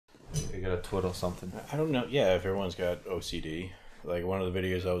You gotta twiddle something. I don't know. Yeah, if everyone's got OCD. Like one of the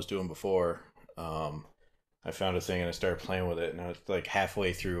videos I was doing before, I found a thing and I started playing with it, and I was like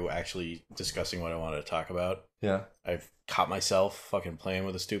halfway through actually discussing what I wanted to talk about. Yeah. I've caught myself fucking playing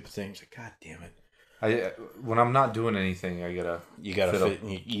with a stupid thing. It's like, God damn it. When I'm not doing anything, I gotta.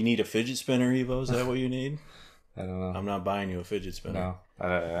 You need a fidget spinner, Evo? Is that what you need? I don't know. I'm not buying you a fidget spinner. No,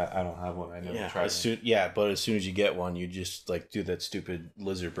 I don't have one. I never tried. But as soon as you get one, you just like do that stupid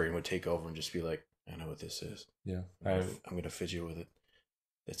lizard brain would take over and just be like, I know what this is. Yeah, I'm gonna fidget with it.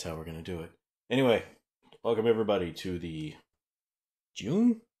 That's how we're gonna do it. Anyway, welcome everybody to the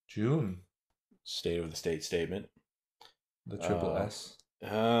June State of the State statement. The triple S.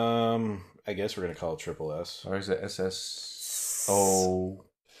 I guess we're gonna call it triple S. Or is it SSO?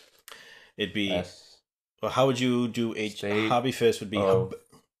 It'd be. S. Well, how would you do HobbyFist would be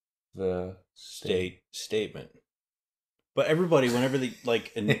the state statement. But everybody, whenever they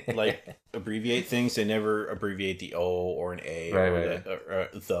like abbreviate things, they never abbreviate the O or an A or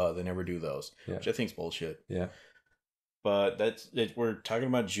the. They never do those, which I think is bullshit. Yeah. But that's it. We're talking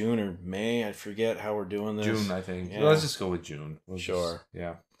about June or May. I forget how we're doing this. June, I think. Yeah. Let's just go with June.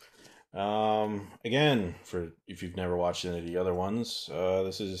 Yeah. Again, for if you've never watched any of the other ones,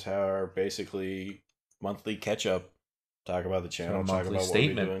 this is our basically monthly catch up. Talk about the channel. Talk about what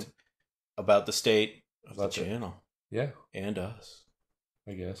we're doing. About the state of the channel. Yeah. And us,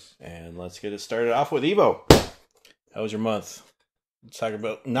 I guess. And let's get it started off with Evo. How was your month? Let's talk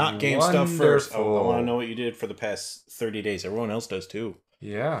about not game stuff first. I want to know what you did for the past 30 days. Everyone else does too.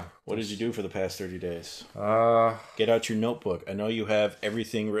 Yeah. What did you do for the past 30 days? Get out your notebook. I know you have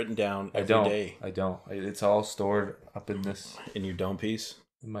everything written down every day. I don't. It's all stored up in this. In your dome piece?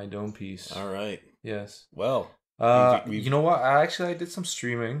 In my dome piece. All right. Yes. Well. You know what? I did some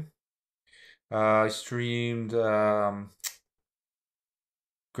streaming. I streamed Grand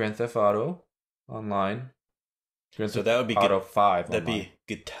Theft Auto online. So that would be Auto 5. That'd be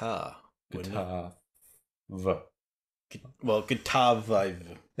guitar. Guitar. Well, guitar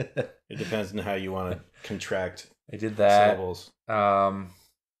vibe. It depends on how you want to contract. I did that. Syllables. I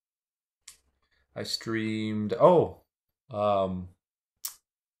streamed.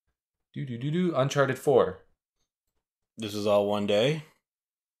 Uncharted 4. This is all one day?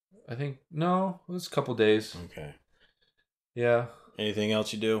 I think no, it was a couple days. Okay. Yeah. Anything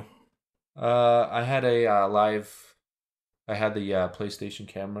else you do? I had a live. I had the PlayStation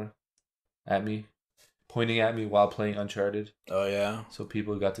camera at me, pointing at me while playing Uncharted. Oh yeah. So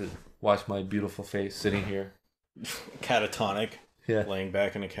people got to watch my beautiful face sitting here. Catatonic. Yeah. Laying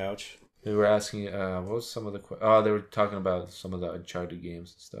back on the couch. They were asking, what was some of the? They were talking about some of the Uncharted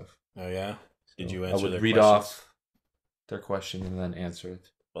games and stuff. Oh yeah. Did you I answer would their read questions? off their question and then answer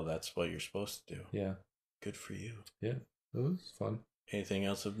it. Well, that's what you're supposed to do. Yeah. Good for you. Yeah. It was fun. Anything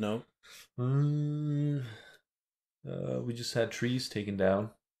else of note? We just had trees taken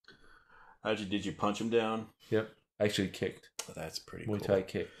down. Did you punch them down? Yep. I actually kicked. Oh, that's pretty Muay cool. Thai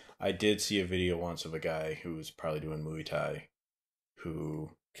kick. I did see a video once of a guy who was probably doing Muay Thai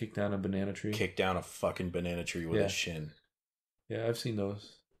who kicked down a banana tree. Kicked down a fucking banana tree with his shin. Yeah, I've seen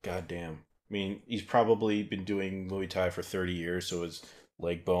those. God damn. I mean, he's probably been doing Muay Thai for 30 years, so his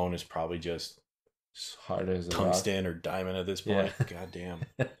leg bone is probably just hard as a tungsten or diamond at this point. Yeah. God damn.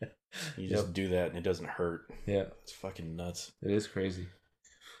 You just do that and it doesn't hurt. Yeah. It's fucking nuts. It is crazy.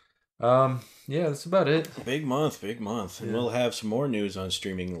 Yeah, that's about it. Big month. And we'll have some more news on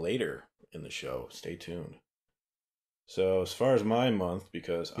streaming later in the show. Stay tuned. So as far as my month,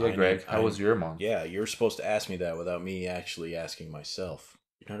 because Greg, how was your month? Yeah, you're supposed to ask me that without me actually asking myself.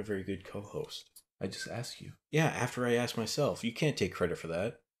 You're not a very good co-host. I just ask you. Yeah, after I ask myself. You can't take credit for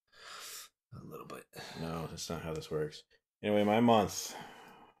that. A little bit. No, that's not how this works. Anyway, my month.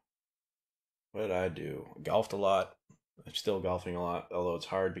 What did I do? I golfed a lot. I'm still golfing a lot, although it's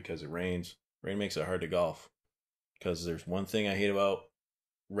hard because it rains. Rain makes it hard to golf. Because there's one thing I hate about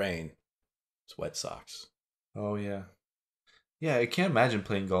rain. It's wet socks. Oh, yeah. Yeah, I can't imagine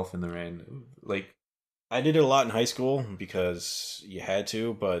playing golf in the rain. Like, I did it a lot in high school because you had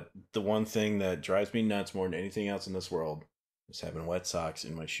to, but the one thing that drives me nuts more than anything else in this world is having wet socks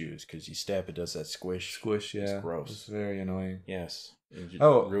in my shoes, because you step, it does that squish. Squish, yeah. It's gross. It's very annoying. Yes.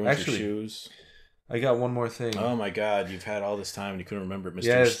 Ruins your shoes. I got one more thing. Oh my God, you've had all this time and you couldn't remember it, Mr.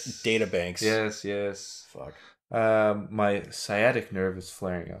 Yes. Databanks. Yes. Fuck. My sciatic nerve is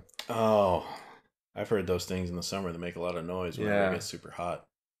flaring up. Oh, I've heard those things in the summer that make a lot of noise when it gets super hot.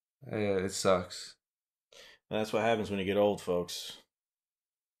 Yeah, it sucks. And that's what happens when you get old, folks.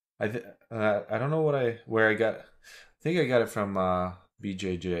 I don't know where I got. I think I got it from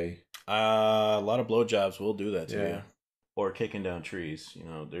BJJ. A lot of blowjobs will do that to you. or kicking down trees. You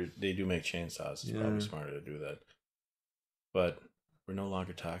know, they do make chainsaws. It's probably smarter to do that. But we're no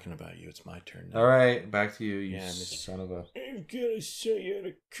longer talking about you. It's my turn now. All right, back to you, you son of a... I'm gonna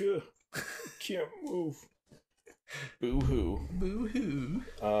sciatica. Can't move. Boo-hoo. Boo-hoo.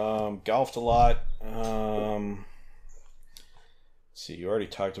 Golfed a lot. See, you already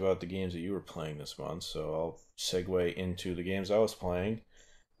talked about the games that you were playing this month, so I'll segue into the games I was playing.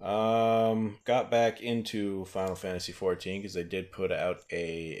 Got back into Final Fantasy XIV because they did put out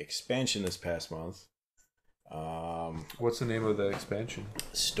a expansion this past month. What's the name of the expansion?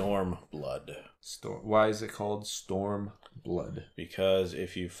 Storm Blood. Why is it called Storm Blood? Because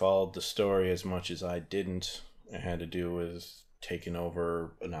if you followed the story as much as I didn't, it had to do with taking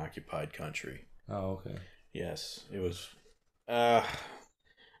over an occupied country. Oh, okay. Yes, it was... I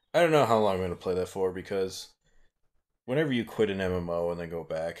don't know how long I'm going to play that for, because whenever you quit an MMO and then go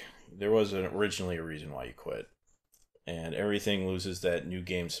back, there was originally a reason why you quit. And everything loses that new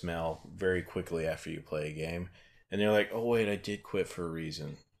game smell very quickly after you play a game. And you're like, oh wait, I did quit for a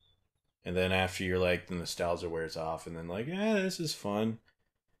reason. And then after you're like, the nostalgia wears off, and then like, this is fun.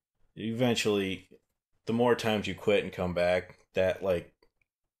 Eventually, the more times you quit and come back, that like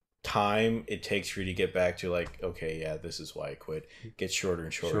time it takes for you to get back to like, okay, yeah, this is why I quit, gets shorter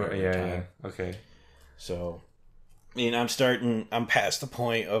and shorter every time. Yeah. Okay. So, I mean, I'm past the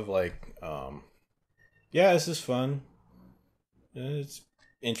point of like, this is fun. It's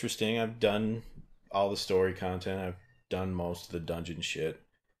interesting. I've done all the story content. I've done most of the dungeon shit.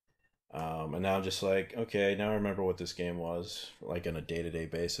 And now I'm just like, okay, now I remember what this game was, like on a day-to-day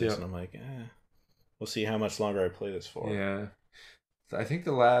basis. Yep. And I'm like, we'll see how much longer I play this for. Yeah. I think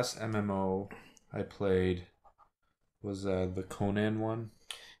the last MMO I played was the Conan one.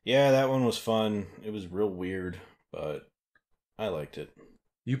 Yeah, that one was fun. It was real weird, but I liked it.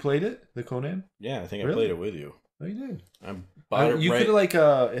 You played it? The Conan? Yeah, I think I played it with you. Oh, you did? You could like,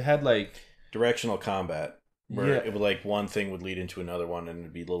 it had like... directional combat. Where it would like one thing would lead into another one and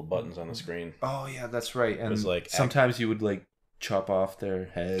it'd be little buttons on the screen. Oh yeah, that's right. And it was like sometimes you would like chop off their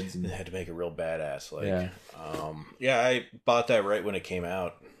heads and they had to make it real badass. Like I bought that right when it came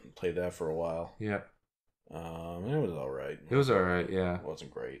out. Played that for a while. Yeah. It was alright. It was alright, yeah. It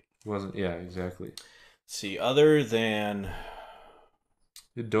wasn't great. It wasn't exactly. See, other than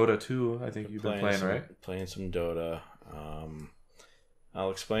Dota 2, I think you've been playing, right? Playing some Dota. I'll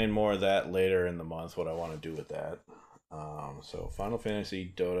explain more of that later in the month, what I want to do with that. So Final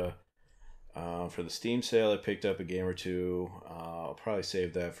Fantasy, Dota. For the Steam sale, I picked up a game or two. I'll probably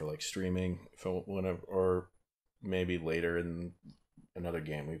save that for like streaming whenever, or maybe later in another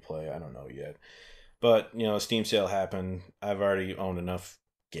game we play. I don't know yet. But, Steam sale happened. I've already owned enough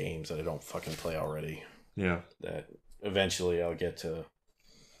games that I don't fucking play already. Yeah. That eventually I'll get to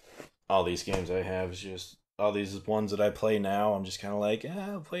all these games I have. It's just... all these ones that I play now, I'm just kind of like,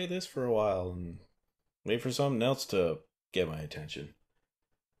 I'll play this for a while and wait for something else to get my attention.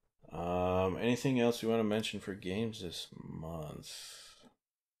 Anything else you want to mention for games this month?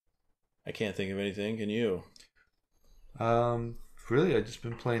 I can't think of anything. Can you? Really, I've just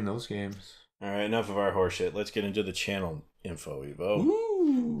been playing those games. All right, enough of our horseshit. Let's get into the channel info, Evo.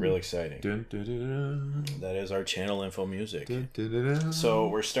 Ooh. Real exciting. Dun, dun, dun, dun. That is our channel info music. Dun, dun, dun, dun. So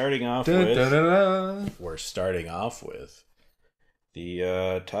we're starting off with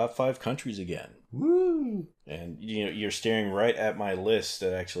the top 5 countries again. Woo! And you're staring right at my list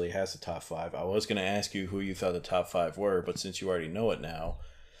that actually has the top 5. I was going to ask you who you thought the top 5 were, but since you already know it now,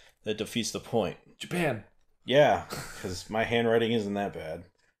 that defeats the point. Japan. Yeah, because my handwriting isn't that bad.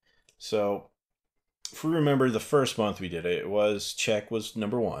 So, if we remember the first month we did it, Czech was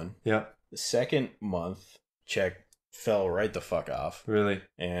number 1. Yeah. The second month, Czech fell right the fuck off. Really?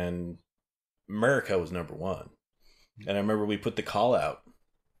 And America was number 1. And I remember we put the call out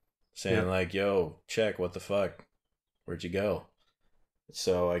saying like, yo, Czech, what the fuck? Where'd you go?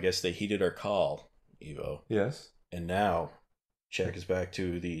 So I guess they heeded our call, Evo. Yes. And now Czech is back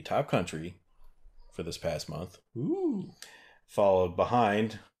to the top country for this past month. Ooh. Followed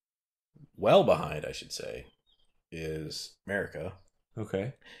behind, well behind, I should say, is America.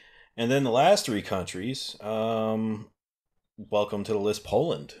 Okay. And then the last 3 countries, welcome to the list,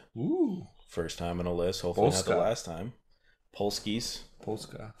 Poland. Ooh. First time on a list, hopefully not the last time.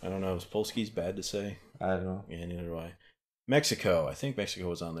 Polska. I don't know, is Polski's bad to say? I don't know. Yeah, neither do I. Mexico. I think Mexico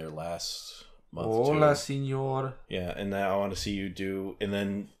was on there last month Hola, too. senor. Yeah, and now I want to see you do... And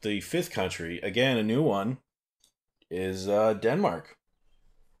then the 5th country, again, a new one, is Denmark.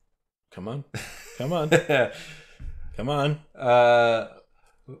 Come on. Come on. Come on.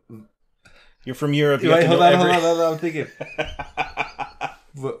 You're from Europe. Wait, hold on. I'm thinking.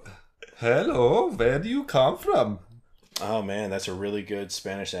 Hello, where do you come from? Oh man, that's a really good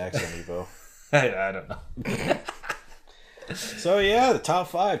Spanish accent, Evo. I don't know. So yeah, the top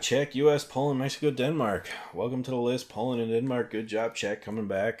 5: Czech, U.S., Poland, Mexico, Denmark. Welcome to the list. Poland and Denmark. Good job, Czech, coming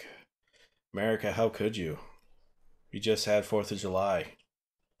back. America, how could you? We just had 4th of July.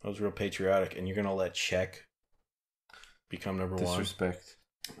 That was real patriotic, and you're gonna let Czech become number 1? Disrespect.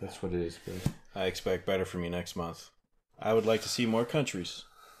 That's what it is, bro. I expect better from you next month. I would like to see more countries.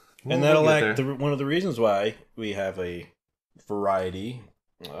 We'll And that'll get there. one of the reasons why we have a variety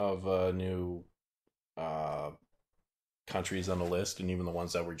of new countries on the list, and even the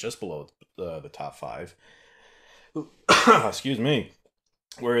ones that were just below the top 5. Excuse me.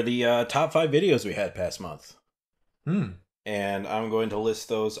 Were the top 5 videos we had past month. And I'm going to list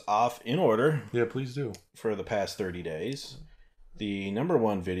those off in order. Yeah, please do. For the past 30 days. The number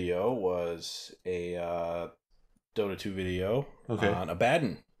 1 video was a Dota 2 video on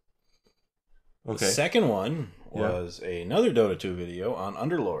Abaddon. Okay. The second one was another Dota 2 video on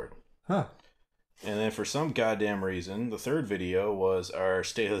Underlord. Huh. And then for some goddamn reason, the third video was our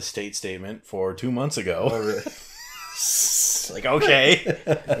State of the State statement for 2 months ago. Oh, really? Like, okay.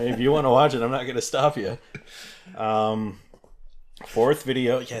 If you want to watch it, I'm not going to stop you. Fourth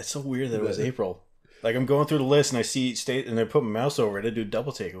video. Yeah, it's so weird that it was April. Like, I'm going through the list and I see State, and I put my mouse over it. I do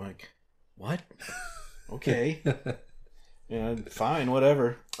double take. I'm like, what? Okay. Yeah, fine,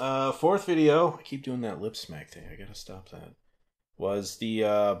 whatever. Fourth video. I keep doing that lip smack thing. I got to stop that. Was the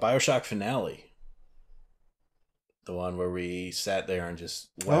BioShock finale. The one where we sat there and just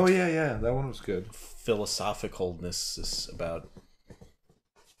oh yeah, that one was good. Philosophicalness about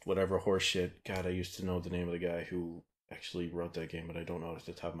whatever horse shit. God, I used to know the name of the guy who actually wrote that game, but I don't know it off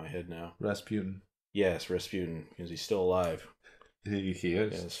the top of my head now. Rasputin. Yes, Rasputin, because he's still alive. He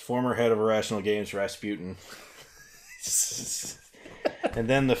is. Yes, former head of Irrational Games, Rasputin. And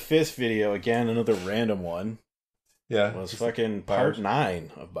then the fifth video, again, another random one. Yeah, was fucking part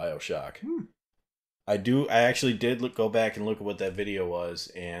 9 of BioShock. I actually did go back and look at what that video was,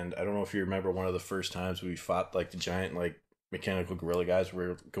 and I don't know if you remember one of the first times we fought like the giant like mechanical gorilla guys. We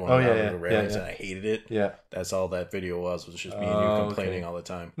were going around the railings, and I hated it. Yeah, that's all that video was just me and you complaining all the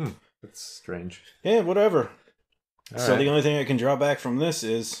time. That's strange. Yeah, whatever. So the only thing I can draw back from this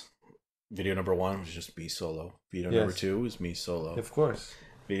is video number 1 was just me solo. Video number 2 was me solo. Of course.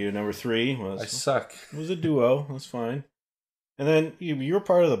 Video number 3 was I suck. It was a duo. That's fine. And then you were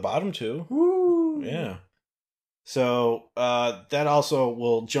part of the bottom 2. Woo! Yeah. So that also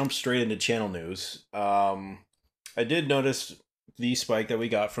will jump straight into channel news. I did notice the spike that we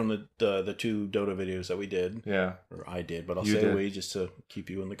got from the 2 Dota videos that we did. Yeah. Or I did, but I'll say we just to keep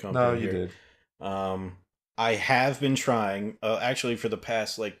you in the company. No, you did. I have been trying, actually for the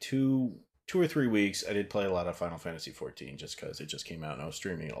past like two or 3 weeks, I did play a lot of Final Fantasy 14 just because it just came out and I was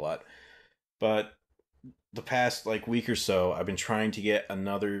streaming it a lot. But the past like week or so, I've been trying to get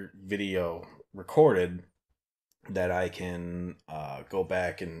another video recorded that I can go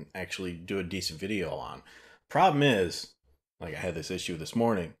back and actually do a decent video on. Problem is, like I had this issue this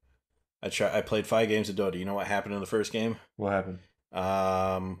morning. I played 5 games of Dota. You know what happened in the first game? What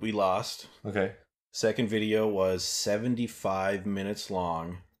happened? We lost. Okay. Second video was 75 minutes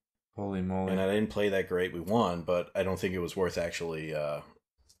long. Holy moly. And I didn't play that great. We won, but I don't think it was worth actually.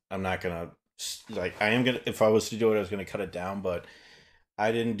 I'm not going to, like, I am going to, if I was to do it, I was going to cut it down, but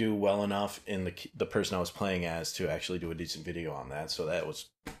I didn't do well enough in the person I was playing as to actually do a decent video on that. So that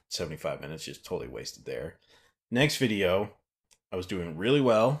was 75 minutes, just totally wasted there. Next video, I was doing really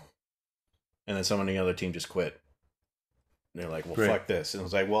well. And then someone on the other team just quit. And they're like, well, fuck this. And I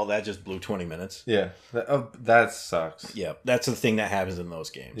was like, well, that just blew 20 minutes. Yeah. That sucks. Yeah. That's the thing that happens in those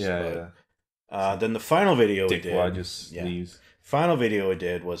games. Yeah, but, then the final video we did. Just leaves. Final video we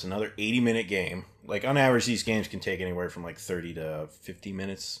did was another 80-minute game. Like, on average, these games can take anywhere from like 30 to 50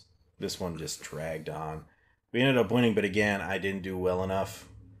 minutes. This one just dragged on. We ended up winning, but again, I didn't do well enough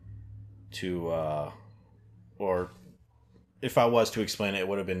to, or if I was to explain it, it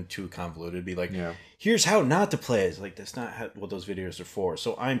would have been too convoluted. It'd be like, here's how not to play. It's like, that's not what those videos are for.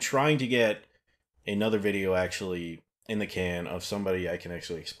 So I'm trying to get another video actually in the can of somebody I can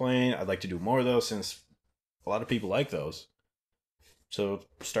actually explain. I'd like to do more of those since a lot of people like those. So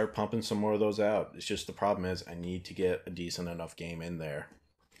start pumping some more of those out. It's just the problem is I need to get a decent enough game in there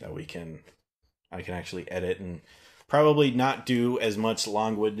that I can actually edit and probably not do as much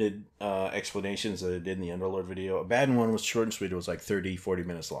long-winded explanations that I did in the Underlord video. A Abaddon one was short and sweet. It was like 30, 40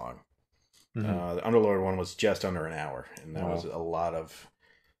 minutes long. The Underlord one was just under an hour. And that was a lot of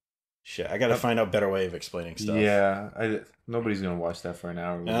Shit, I gotta find out a better way of explaining stuff. Yeah, nobody's gonna watch that for an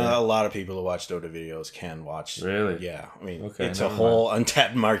hour. A lot of people who watch Dota videos can watch. Really? Yeah, I mean, okay, it's a whole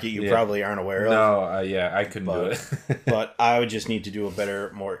untapped market you probably aren't aware of. No, yeah, I couldn't do it. But I would just need to do a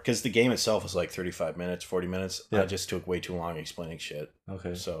better, more, because the game itself was like 35 minutes, 40 minutes. Yeah. I just took way too long explaining shit.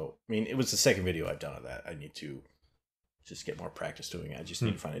 Okay. So, I mean, it was the second video I've done of that. I need to just get more practice doing it. I just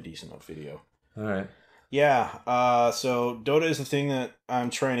need to find a decent enough video. All right. Yeah, so Dota is the thing that I'm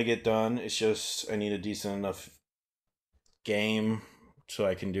trying to get done. It's just I need a decent enough game so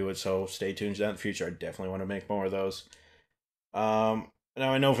I can do it. So stay tuned to that in the future. I definitely want to make more of those. Now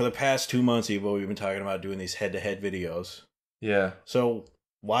I know for the past 2 months, Evo, we've been talking about doing these head-to-head videos. Yeah. So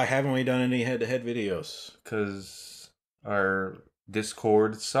why haven't we done any head-to-head videos? Because our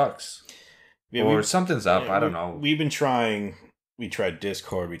Discord sucks. Yeah, or something's up. I don't know. We've been trying. We tried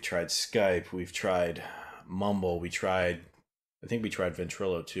Discord. We tried Skype. We've tried Mumble. I think we tried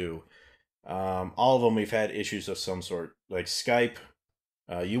Ventrilo too. All of them we've had issues of some sort. Like Skype,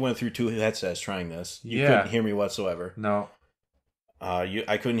 you went through 2 headsets trying this. You couldn't hear me whatsoever. No.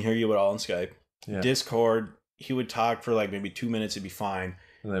 I couldn't hear you at all on Skype. Yeah. Discord, he would talk for like maybe 2 minutes, it'd be fine.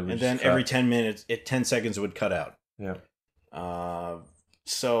 And then every 10 seconds it would cut out. Yeah.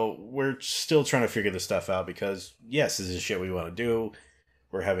 So we're still trying to figure this stuff out because, yes, this is shit we want to do.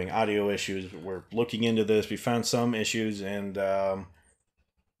 We're having audio issues. We're looking into this. We found some issues, and well,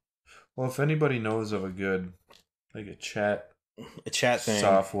 if anybody knows of a good, like a chat thing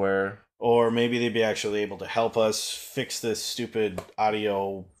software, or maybe they'd be actually able to help us fix this stupid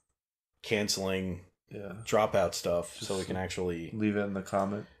audio canceling dropout stuff, so we can actually leave it in the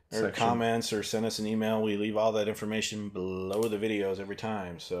comment section. Comments, or send us an email. We leave all that information below the videos every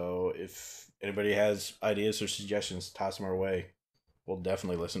time. So if anybody has ideas or suggestions, toss them our way. We'll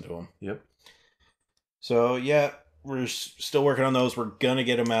definitely listen to them. Yep. So yeah, we're still working on those. We're gonna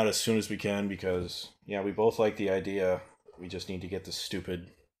get them out as soon as we can because we both like the idea. We just need to get the stupid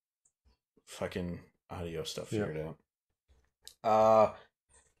fucking audio stuff figured out.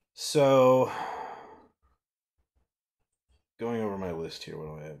 So going over my list here, what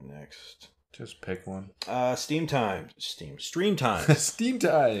do I have next? Just pick one. Stream time. Steam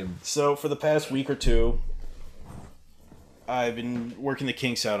time. So for the past week or two, I've been working the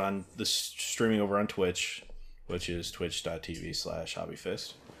kinks out on the streaming over on Twitch, which is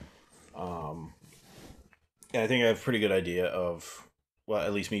twitch.tv/HobbyFist. And I think I have a pretty good idea of, well,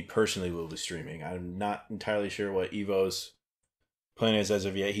 at least me personally will be streaming. I'm not entirely sure what Evo's plan is as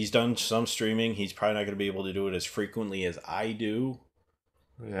of yet. He's done some streaming. He's probably not going to be able to do it as frequently as I do.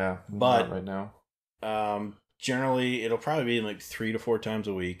 Yeah, but not right now. Generally, it'll probably be like 3 to 4 times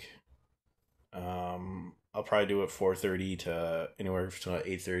a week. I'll probably do it 4:30 to anywhere from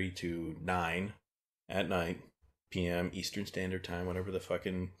 8:30 to 9 at night, p.m. Eastern Standard Time, whatever the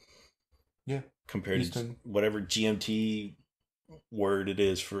fucking compared Eastern. To whatever GMT word it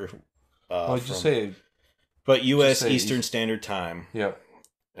is for. Just say. But U.S. Eastern Standard Time. Yep.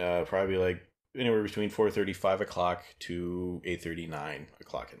 Probably like anywhere between 4:30, 5 o'clock to 8:30, 9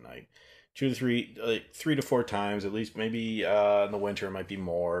 o'clock at night. 2 to 3, 3 to 4 times at least. Maybe in the winter it might be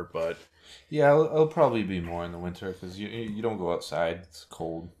more, but yeah, it'll probably be more in the winter because you don't go outside. It's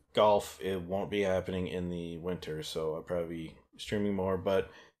cold. Golf, it won't be happening in the winter, so I'll probably be streaming more. But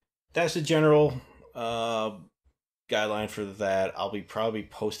that's the general guideline for that. I'll be probably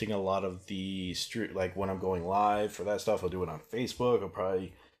posting a lot of the like when I'm going live for that stuff. I'll do it on Facebook. I'll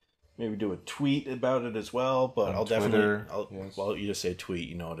probably maybe do a tweet about it as well. But on I'll Twitter, definitely. Yes. Well, you just say tweet.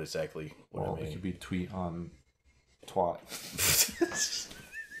 You know what exactly what I mean. It could be tweet on twat.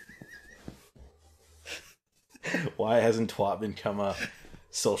 Why hasn't twat become a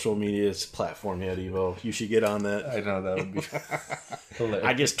social media platform yet, Evo? You should get on that. I know, that would be hilarious.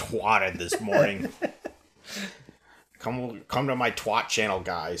 I just twatted this morning. Come to my twat channel,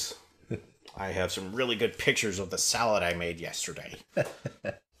 guys. I have some really good pictures of the salad I made yesterday.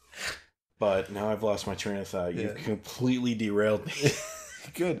 But now I've lost my train of thought. You completely derailed me.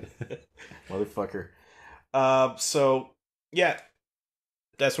 Good. Motherfucker. So, yeah.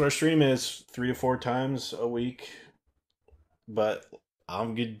 That's what our stream is. 3 to 4 times a week. But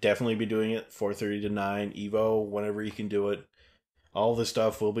I'm going to definitely be doing it 4:30 to 9. Evo, whenever you can do it. All this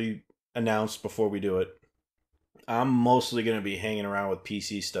stuff will be announced before we do it. I'm mostly going to be hanging around with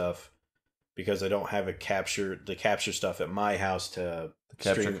PC stuff because I don't have the capture stuff at my house to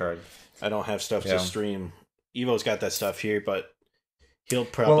capture stream. Card. I don't have stuff to stream. Evo's got that stuff here, but he'll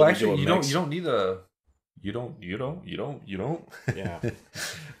probably do a mix. You don't need a. You don't. Yeah. I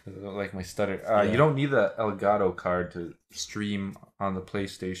don't like my stutter. You don't need the Elgato card to stream on the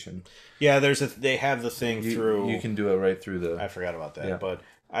PlayStation. Yeah, they have the thing through. You can do it right through the. I forgot about that, but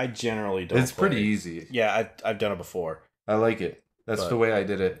I generally don't. It's pretty easy. Yeah, I've done it before. I like it. That's the way I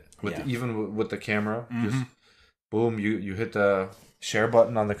did it. Even with the camera, just boom, you hit the share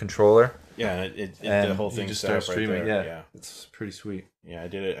button on the controller. Yeah, and the whole thing just starts streaming. Right there. Yeah, it's pretty sweet. Yeah, I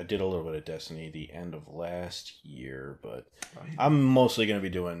did a little bit of Destiny the end of last year, but I'm mostly gonna be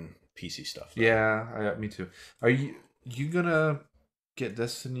doing PC stuff. Though. Yeah, me too. Are you gonna get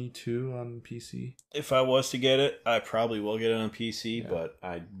Destiny 2 on PC? If I was to get it, I probably will get it on PC, but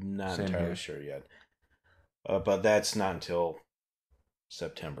I'm not entirely sure yet. But that's not until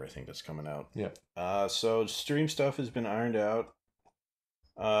September, I think that's coming out. Yeah. So stream stuff has been ironed out.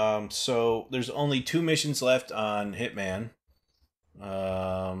 So there's only 2 missions left on Hitman.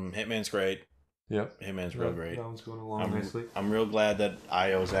 Hitman's great. Yep. Hitman's real great. That one's going along nicely. I'm real glad that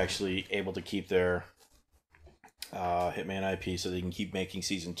IO is actually able to keep their Hitman IP so they can keep making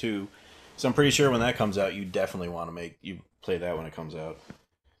season 2. So I'm pretty sure when that comes out, you definitely want to play that when it comes out.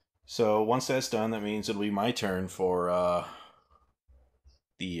 So once that's done, that means it'll be my turn for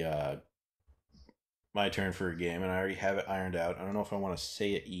my turn for a game, and I already have it ironed out. I don't know if I want to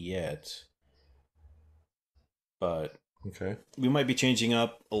say it yet, but okay, we might be changing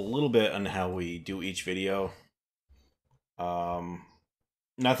up a little bit on how we do each video.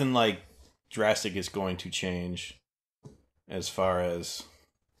 Nothing like drastic is going to change as far as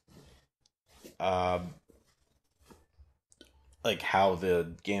like how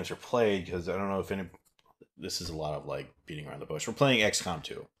the games are played, because I don't know if this is a lot of like beating around the bush. We're playing XCOM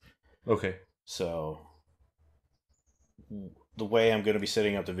 2. Okay. So the way I'm going to be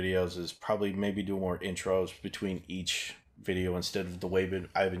setting up the videos is probably maybe do more intros between each video instead of the way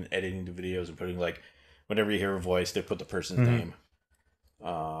I've been editing the videos and putting like whenever you hear a voice, they put the person's name.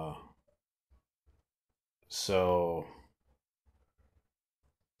 So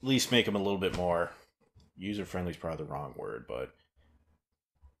at least make them a little bit more user-friendly is probably the wrong word, but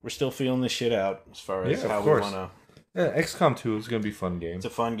we're still feeling this shit out as far as how we want to. Yeah, XCOM 2 is going to be a fun game. It's a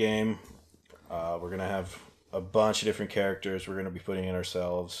fun game. We're going to have a bunch of different characters we're going to be putting in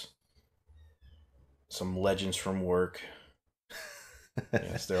ourselves. Some legends from work.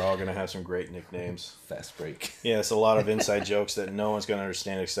 Yes, they're all going to have some great nicknames. Fast break. Yes, a lot of inside jokes that no one's going to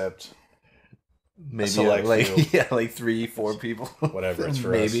understand except maybe like 3-4 people. Whatever, it's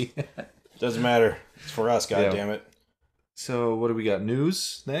for us. Maybe. Doesn't matter. It's for us, goddammit. So what do we got?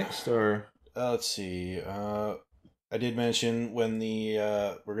 News next? Or let's see. I did mention when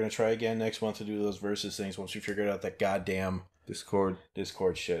we're going to try again next month to do those versus things once we figured out that goddamn Discord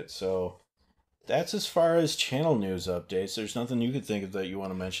shit. So that's as far as channel news updates. There's nothing you could think of that you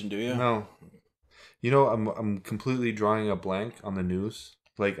want to mention, do you? No. You know, I'm completely drawing a blank on the news.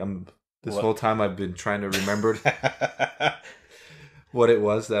 Like whole time I've been trying to remember what it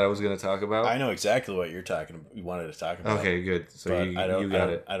was that I was going to talk about. I know exactly what you wanted to talk about. Okay, good. So you got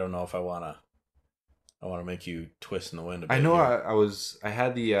it. I don't know if I want to make you twist in the wind a bit. I know I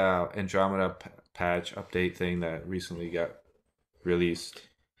had the Andromeda patch update thing that recently got released,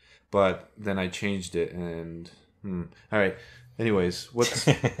 but then I changed it and all right. Anyways, what's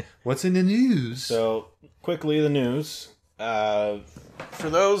in the news? So quickly, the news. For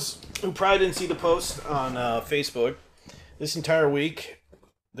those who probably didn't see the post on Facebook, this entire week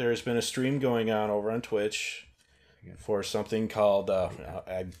there's been a stream going on over on Twitch for something called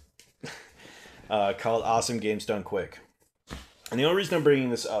called Awesome Games Done Quick. And the only reason I'm bringing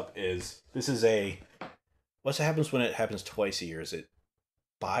this up is this is what happens when it happens twice a year? Is it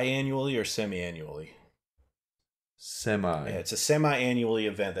biannually or semi-annually? Semi. Yeah, it's a semi-annually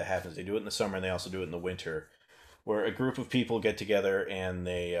event that happens. They do it in the summer and they also do it in the winter, where a group of people get together and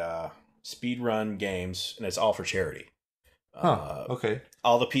they speed run games, and it's all for charity. Okay.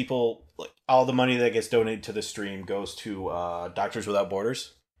 All the people, all the money that gets donated to the stream goes to Doctors Without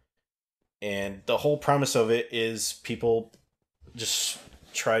Borders. And the whole premise of it is people just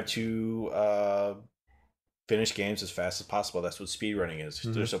try to finish games as fast as possible. That's what speedrunning is.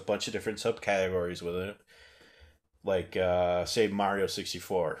 Mm-hmm. There's a bunch of different subcategories with it. Like, say, Mario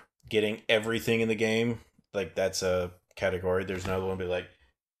 64. Getting everything in the game, that's a category. There's another one be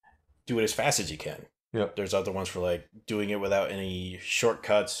do it as fast as you can. Yep. There's other ones for doing it without any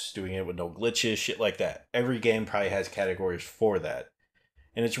shortcuts, doing it with no glitches, shit like that. Every game probably has categories for that.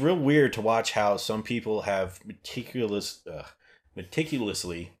 And it's real weird to watch how some people have meticulously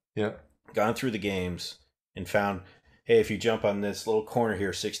gone through the games and found, hey, if you jump on this little corner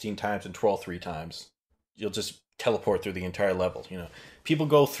here 16 times and twirl 3 times, you'll just teleport through the entire level. People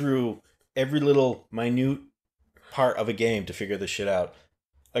go through every little minute part of a game to figure this shit out.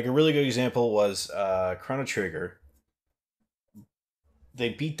 A really good example was Chrono Trigger. They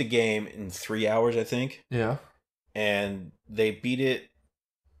beat the game in 3 hours, I think. Yeah. And they beat it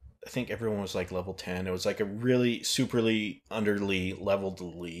I think everyone was like level 10. It was like a really superly underly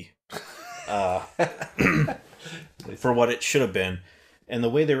leveledly uh, for what it should have been. And the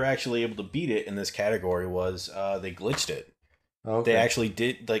way they were actually able to beat it in this category was they glitched it. Okay. They actually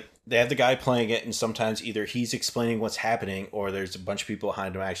did, like, they have the guy playing it, and sometimes either he's explaining what's happening or there's a bunch of people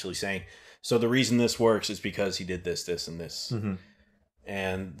behind him actually saying, so the reason this works is because he did this, this, and this. Mm-hmm.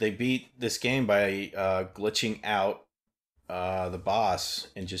 And they beat this game by glitching out the boss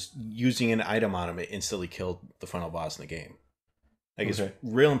and just using an item on him. It instantly killed the final boss in the game. Like, it's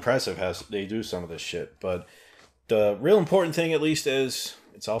real impressive how they do some of this shit. But the real important thing, at least, is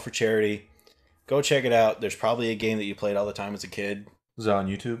it's all for charity. Go check it out. There's probably a game that you played all the time as a kid. Is it on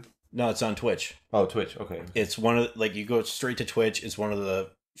YouTube? No, it's on Twitch. Oh, Twitch. Okay. It's one of like, you go straight to Twitch. It's one of the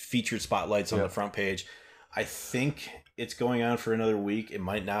featured spotlights on the front page. I think it's going on for another week. It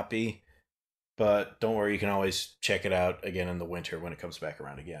might not be, but don't worry. You can always check it out again in the winter when it comes back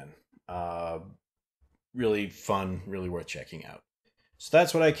around again. Really fun. Really worth checking out. So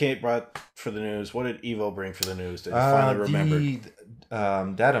that's what I brought for the news. What did Evo bring for the news? Did you finally remember?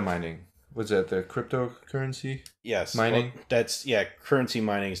 Data mining. Was that the cryptocurrency? Yes. Mining? Well, currency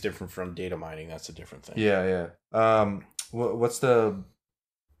mining is different from data mining. That's a different thing. Yeah. What's the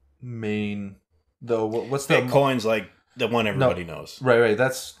main... What's the... Bitcoin's like the one everybody knows. Right.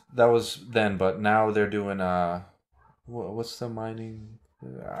 That was then, but now they're doing... what's the mining...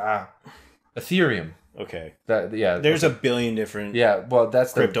 Ethereum. Okay. There's a billion different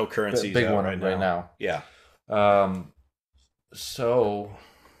that's the cryptocurrencies big one right now. Yeah. So,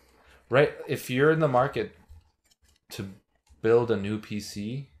 right, if you're in the market to build a new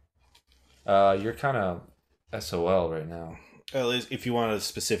PC, you're kind of SOL right now. Well, if you want a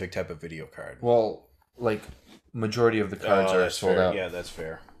specific type of video card. Well, like, majority of the cards are sold out. Yeah, that's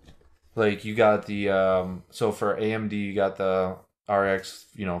fair. Like, you got the so for AMD, you got the RX,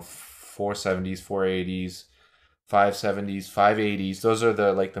 470s, 480s, 570s, 580s. Those are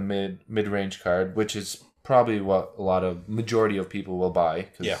the mid-range card, which is probably what a lot of majority of people will buy.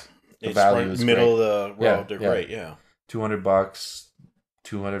 Yeah, the value is middle great. of the road. They're great. Yeah, $200,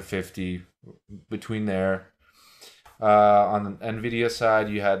 $250 between there. On the Nvidia side,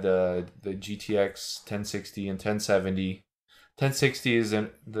 you had the GTX 1060 and 1070. 1060 is in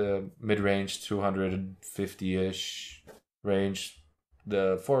the mid-range, 250-ish range.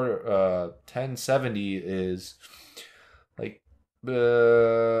 The 1070 is like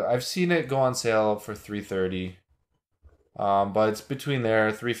I've seen it go on sale for $330, but it's between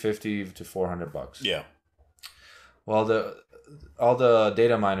there $350 to $400. Yeah. Well, all the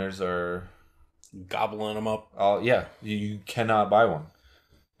data miners are gobbling them up. You cannot buy one.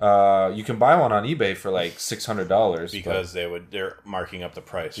 You can buy one on eBay for like $600 because they're marking up the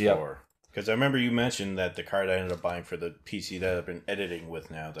price for. Because I remember you mentioned that the card I ended up buying for the PC that I've been editing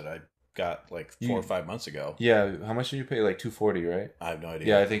with now that I got like 4 or 5 months ago. Yeah, how much did you pay? Like $240, right? I have no idea.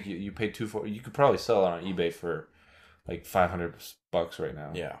 Yeah, I think you paid $240. You could probably sell it on eBay for like $500 right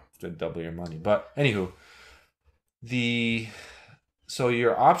now. Yeah, to double your money. But anywho, so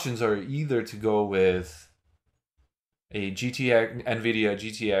your options are either to go with a Nvidia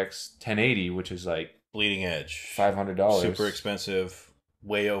GTX 1080, which is like bleeding edge, $500, super expensive.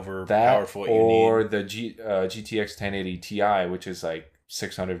 Way over powerful what you need. Or the GTX 1080 Ti, which is like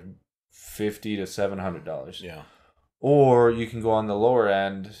 $650 to $700. Yeah. Or you can go on the lower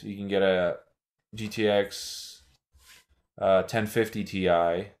end. You can get a GTX 1050 Ti.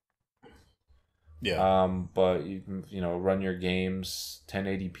 Yeah. But you can run your games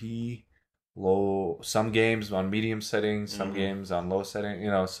 1080p, low. Some games on medium settings, some games on low setting.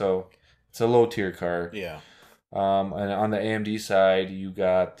 So it's a low tier card. Yeah. And on the AMD side, you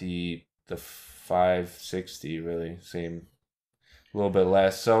got the 560, really same, a little bit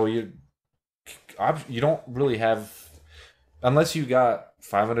less. So you don't really have, unless you got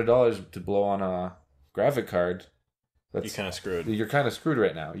 $500 to blow on a graphic card. You're kind of screwed. You're kind of screwed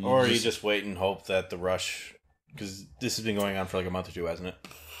right now. You just wait and hope that the rush, because this has been going on for like a month or two, hasn't it?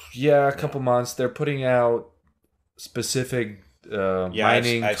 Yeah, a couple months. They're putting out specific.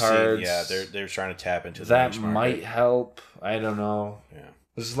 Mining cards. They're trying to tap into that might help. I don't know. Yeah,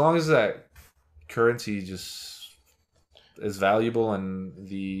 as long as that currency just is valuable and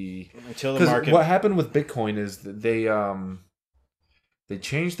until the market. What happened with Bitcoin is that they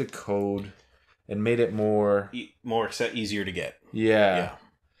changed the code and made it more easier to get. Yeah,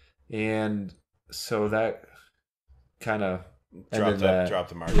 and so that kind of dropped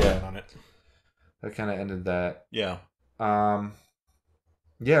the market on it. That kind of ended that. Yeah.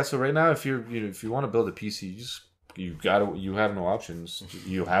 So right now, if you want to build a PC, you have no options.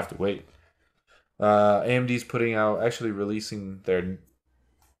 You have to wait. AMD's releasing their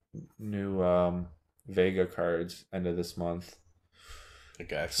new Vega cards end of this month. The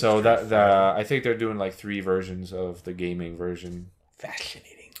guy from So Street Fighter. I think they're doing like 3 versions of the gaming version.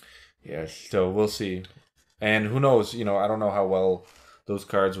 Fascinating. Yeah, so we'll see. And who knows, you know, I don't know how well those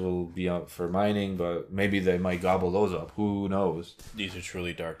cards will be out for mining, but maybe they might gobble those up. Who knows? These are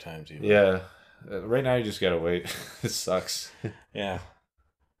truly dark times, even. Yeah. Right now you just gotta wait. It sucks. Yeah.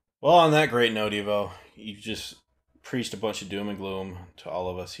 Well, on that great note, Evo, you just preached a bunch of doom and gloom to all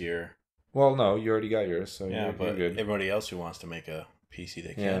of us here. Well, no, you already got yours, so Yeah, you're but good. everybody else who wants to make a PC,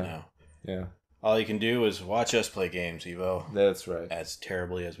 they can Yeah. now. Yeah, All you can do is watch us play games, Evo. that's right. As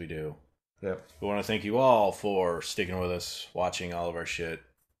terribly as we do. Yep. We want to thank you all for sticking with us, watching all of our shit.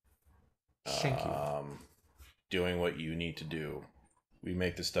 Thank you. Doing what you need to do. We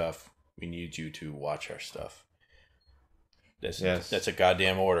make the stuff. We need you to watch our stuff. That's a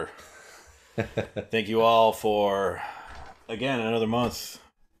goddamn order. Thank you all for, again, another month.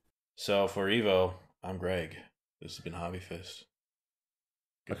 So for Evo, I'm Greg. This has been HobbyFist.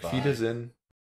 Feet is in.